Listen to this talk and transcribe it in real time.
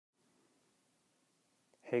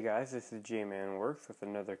Hey guys, this is Jmanworks with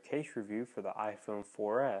another case review for the iPhone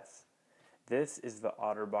 4S. This is the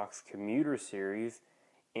Otterbox Commuter series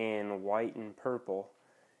in white and purple.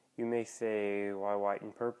 You may say, why white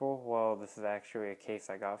and purple? Well, this is actually a case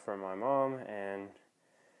I got from my mom and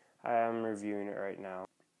I am reviewing it right now.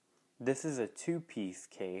 This is a two-piece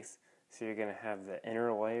case, so you're going to have the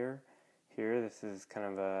inner layer here. This is kind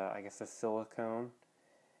of a silicone.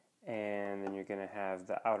 And then you're going to have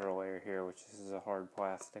the outer layer here, which is a hard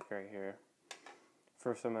plastic right here.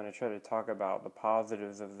 First, I'm going to try to talk about the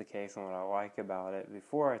positives of the case and what I like about it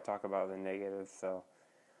before I talk about the negatives. So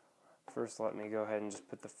first, let me go ahead and just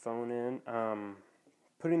put the phone in.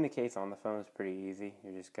 Putting the case on the phone is pretty easy.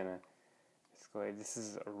 You're just going to this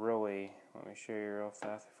is a really, let me show you real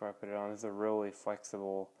fast before I put it on. This is a really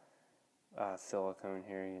flexible silicone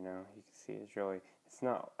here. You can see it's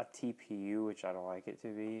not a TPU, which I don't like it to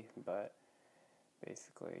be, but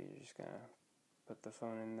basically you're just gonna put the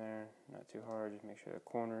phone in there, not too hard, just make sure the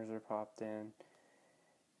corners are popped in,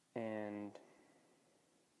 and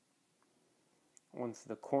once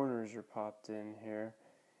the corners are popped in here,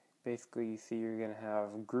 basically you see you're gonna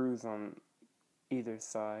have grooves on either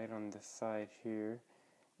side, on this side here,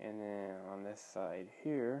 and then on this side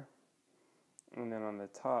here, and then on the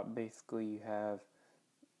top basically you have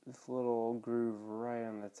this little groove right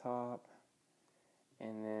on the top,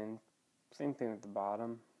 and then same thing at the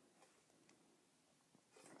bottom.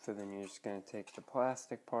 So then you're just going to take the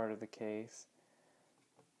plastic part of the case,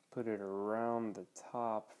 put it around the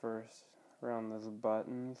top first, around those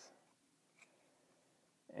buttons,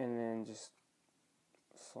 and then just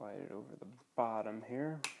slide it over the bottom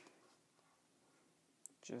here,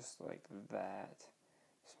 just like that.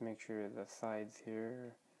 Just make sure the sides here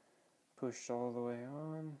are pushed all the way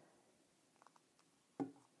on.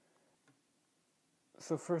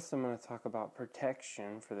 So first I'm going to talk about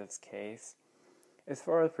protection for this case. As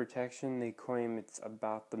far as protection, they claim it's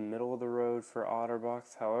about the middle of the road for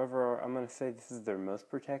Otterbox. However, I'm going to say this is their most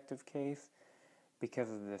protective case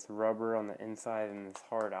because of this rubber on the inside and this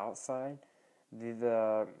hard outside.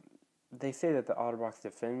 They say that the Otterbox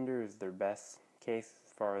Defender is their best case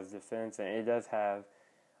as far as defense, and it does have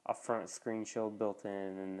a front screen shield built in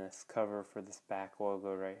and this cover for this back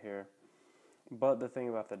logo right here. But the thing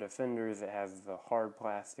about the Defender is it has the hard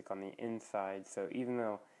plastic on the inside, so even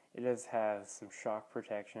though it does have some shock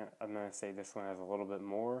protection, I'm going to say this one has a little bit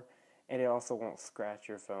more, and it also won't scratch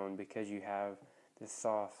your phone because you have this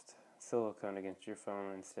soft silicone against your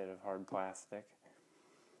phone instead of hard plastic.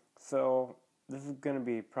 So this is going to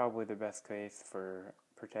be probably the best case for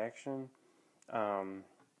protection.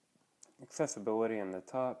 Accessibility on the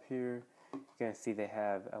top here, you're going to see they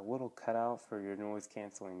have a little cutout for your noise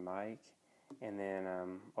canceling mic, and then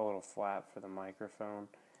a little flap for the microphone.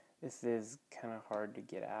 This is kind of hard to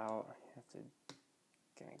get out. You have to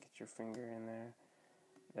kind of get your finger in there.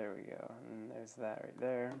 There we go. And there's that right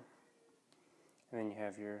there. And then you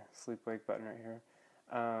have your sleep wake button right here.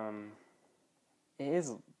 It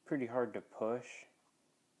is pretty hard to push.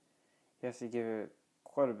 You have to give it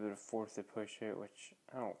quite a bit of force to push it, which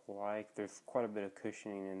I don't like. There's quite a bit of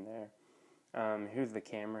cushioning in there. Here's the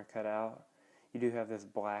camera cut out. You do have this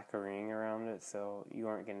black ring around it, so you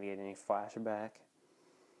aren't going to get any flashback.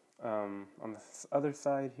 On the other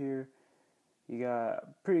side here, you got a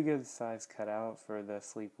pretty good size cutout for the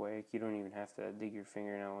sleep wake. You don't even have to dig your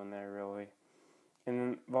fingernail in there really. And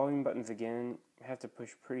then volume buttons again, you have to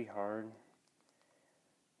push pretty hard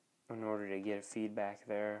in order to get a feedback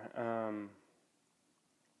there.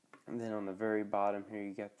 And then on the very bottom here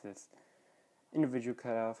you got this individual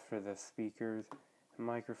cutout for the speakers,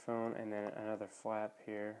 microphone, and then another flap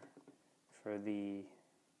here for the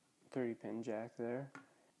 30-pin jack there.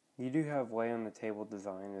 You do have lay on the table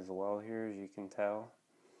design as well here, as you can tell.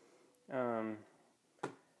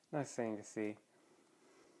 Nice thing to see.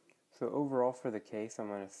 So overall for the case, I'm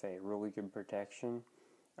going to say really good protection.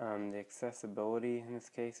 The accessibility in this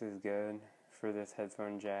case is good for this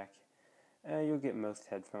headphone jack. You'll get most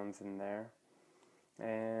headphones in there.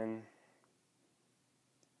 And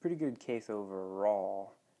pretty good case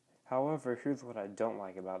overall. However, here's what I don't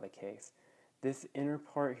like about the case. This inner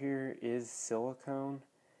part here is silicone.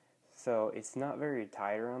 So it's not very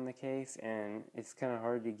tight around the case, and it's kind of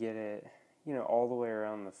hard to get it, all the way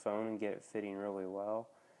around the phone and get it fitting really well.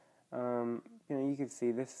 You can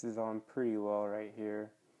see this is on pretty well right here,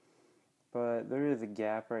 but there is a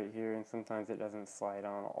gap right here, and sometimes it doesn't slide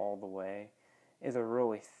on all the way. It's a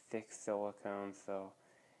really thick silicone, so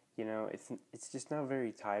it's just not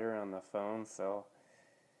very tight around the phone, so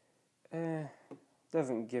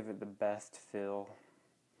doesn't give it the best feel.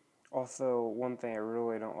 Also, one thing I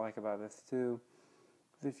really don't like about this too,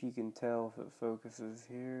 if you can tell if it focuses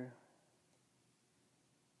here.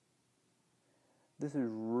 This is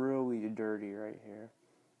really dirty right here.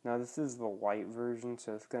 Now this is the white version,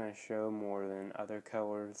 so it's going to show more than other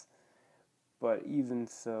colors. But even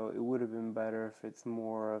so, it would have been better if it's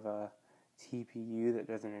more of a TPU that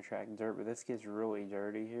doesn't attract dirt. But this gets really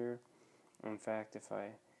dirty here. In fact, if I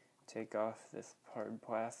take off this hard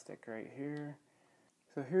plastic right here.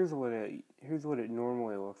 So here's what it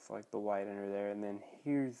normally looks like, the white under there, and then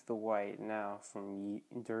here's the white now from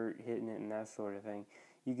dirt hitting it and that sort of thing.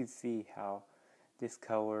 You can see how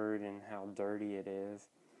discolored and how dirty it is.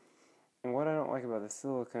 And what I don't like about the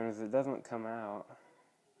silicone is it doesn't come out.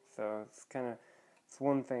 So it's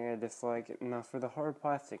one thing I dislike. Now for the hard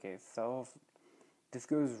plastic itself, this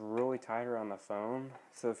goes really tight around the phone.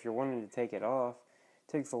 So if you're wanting to take it off,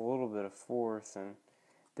 it takes a little bit of force, and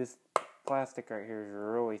this plastic right here is a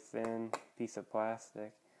really thin piece of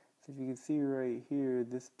plastic. So if you can see right here,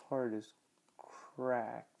 this part is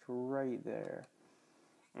cracked right there.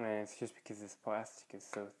 And it's just because this plastic is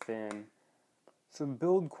so thin. So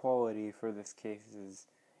build quality for this case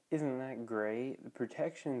isn't that great. The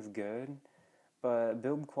protection's good, but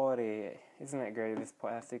build quality isn't that great. This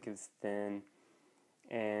plastic is thin,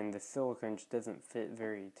 and the silicone just doesn't fit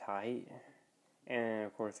very tight. And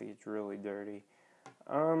of course it gets really dirty.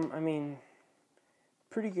 I mean,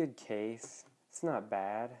 pretty good case. It's not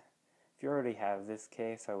bad. If you already have this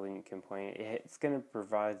case, I wouldn't complain. It's going to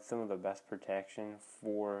provide some of the best protection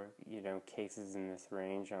for, cases in this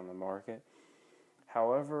range on the market.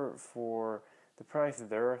 However, for the price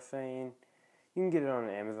they're saying, you can get it on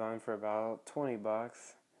Amazon for about 20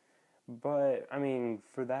 bucks. But, I mean,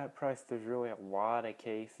 for that price, there's really a lot of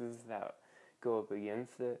cases that go up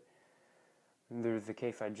against it. There's the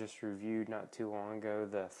case I just reviewed not too long ago,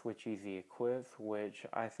 the Switch Easy Equip, which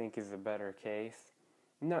I think is a better case.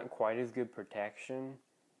 Not quite as good protection.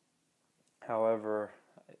 However,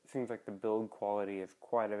 it seems like the build quality is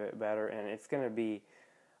quite a bit better, and it's going to be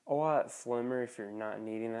a lot slimmer if you're not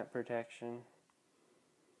needing that protection.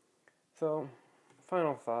 So,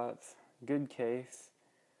 final thoughts. Good case,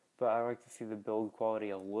 but I like to see the build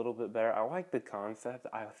quality a little bit better. I like the concept.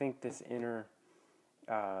 I think this inner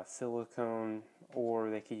silicone, or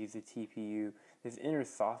they could use a TPU. This inner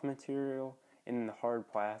soft material and the hard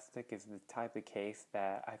plastic is the type of case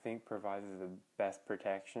that I think provides the best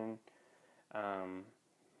protection.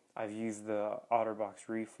 I've used the Otterbox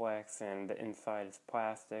Reflex, and the inside is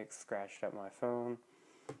plastic, scratched up my phone.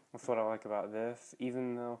 That's what I like about this.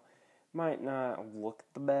 Even though it might not look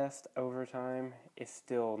the best over time, it's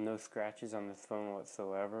still no scratches on this phone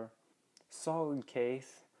whatsoever. Solid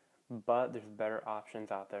case, but there's better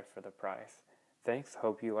options out there for the price. Thanks,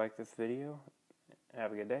 hope you like this video.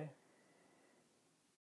 Have a good day.